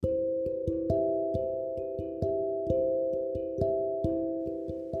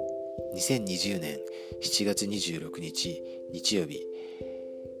2020年7月26日日曜日、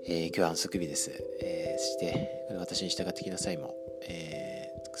今日は安息日です。そして私に従ってきなさいも、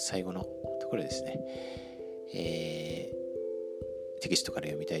最後のところですね、テキストから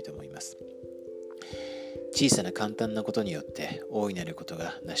読みたいと思います。小さな簡単なことによって大いなること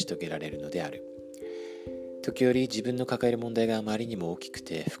が成し遂げられるのである。時折自分の抱える問題があまりにも大きく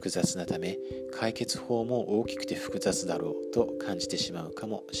て複雑なため、解決法も大きくて複雑だろうと感じてしまうか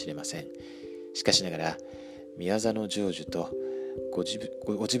もしれません。しかしながら、宮座の成就とご自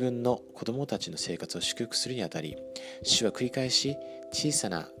分の子供たちの生活を祝福するにあたり、主は繰り返し小さ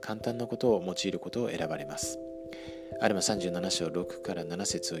な簡単なことを用いることを選ばれます。アルマ37章6から7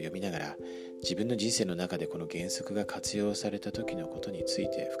節を読みながら、自分の人生の中でこの原則が活用された時のことについ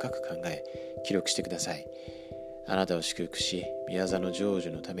て深く考え、記録してください。あなたを祝福し、宮座の成就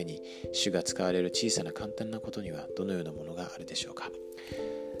のために主が使われる小さな簡単なことにはどのようなものがあるでしょうか。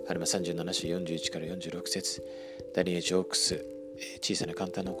アルマ37章41から46節、ダニエル・ジョークス、小さな簡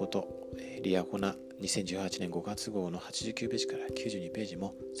単なこと、リアホナ2018年5月号の89ページから92ページ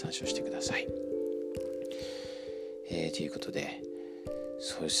も参照してください。ということで、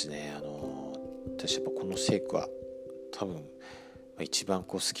そうですね、私やっぱこの聖句は多分一番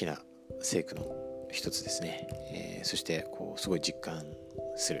好きな聖句の一つですね。そしてすごい実感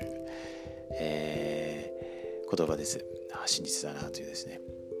する、言葉です。真実だなというですね、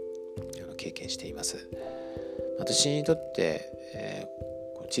経験しています。私にとって、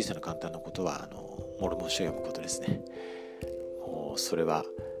小さな簡単なことはモルモン書を読むことですね。もうそれは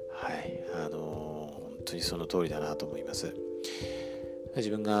本当にその通りだなと思います。自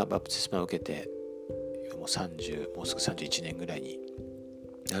分がバプテスマを受けてもうすぐ31年ぐらいに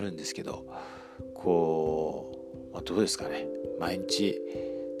なるんですけど、どうですかね、毎日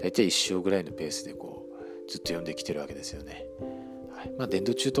だいたい1章ぐらいのペースでずっと読んできてるわけですよね。伝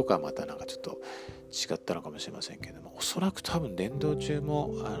道中とかはまたなんかちょっと違ったのかもしれませんけども、おそらく多分伝道中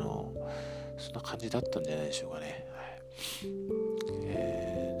もそんな感じだったんじゃないでしょうかね。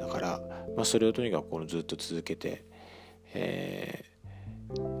だから、それをとにかくずっと続けて、い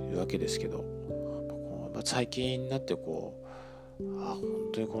るわけですけど、最近になって本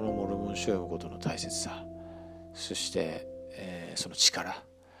当にこのモルモン書を読むことの大切さ、そして、その力、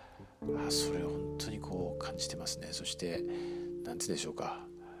それを本当に感じてますね。そしてなんて言うんでしょうか、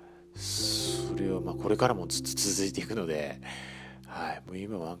それをこれからもずっと続いていくので、もう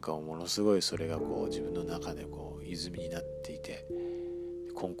今なんかものすごいそれが自分の中で泉になっていて、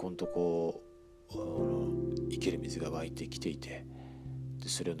こんこんと生ける水が湧いてきていて、で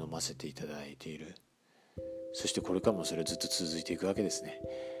それを飲ませていただいている。そしてこれからもそれをずっと続いていくわけですね。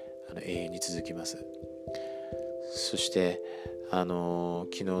永遠に続きます。そして昨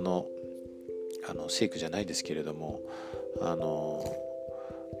日の聖句じゃないですけれども、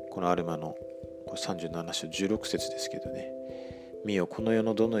このアルマの37章16節ですけどね、見よ、この世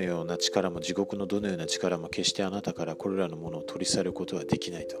のどのような力も地獄のどのような力も決してあなたからこれらのものを取り去ることはで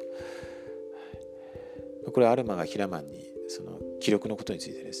きないと。これはアルマがヒラマンにその記録のことにつ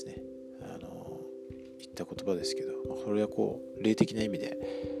いてですね、言った言葉ですけど、これは霊的な意味で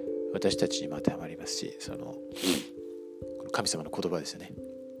私たちにも当てはまりますし、この神様の言葉ですよね。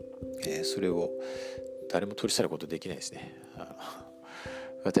それを誰も取り去ることできないですね。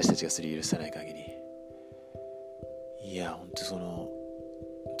私たちがそれ許さない限り。いや、本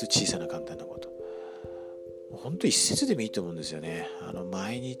当小さな簡単なこと、本当一節でもいいと思うんですよね。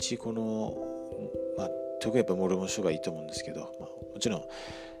毎日特にやっぱモルモン書がいいと思うんですけど、もちろん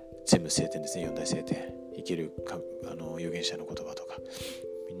全部聖典ですね。4大聖典、生きる預言者の言葉とか、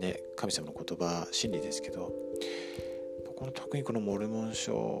みんな神様の言葉真理ですけど、特にこのモルモン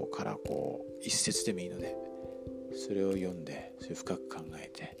書から一節でもいいので、それを読んで、それを深く考え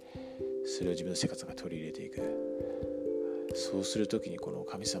て、それを自分の生活が取り入れていく。そうするときにこの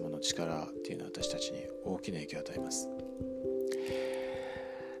神様の力っていうのは私たちに大きな影響を与えます。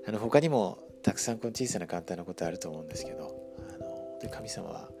他にもたくさんこの小さな簡単なことあると思うんですけど、神様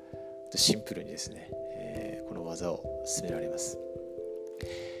はシンプルにですね、この技を進められます。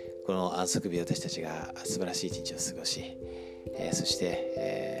この安息日、私たちが素晴らしい一日を過ごし、そし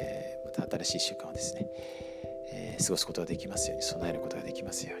て、また新しい週間をですね、過ごすことができますように、備えることができ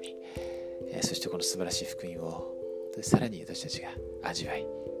ますように、そしてこの素晴らしい福音をさらに私たちが味わい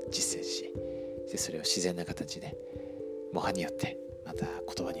実践し、でそれを自然な形で模範によって、また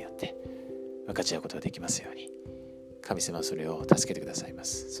言葉によって分かち合うことができますように、神様はそれを助けてくださいま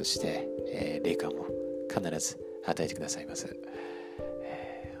す。そして、霊感を必ず与えてくださいます。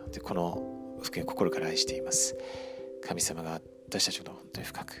でこの福音を心から愛しています。神様が私たちの本当に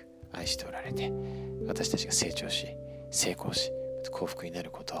深く愛しておられて、私たちが成長し成功し幸福にな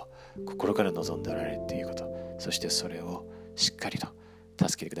ることを心から望んでおられるということ、そしてそれをしっかりと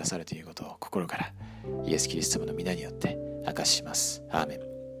助けてくださるということを心からイエス・キリスト様の皆によって証しします。アーメ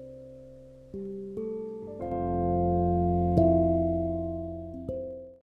ン。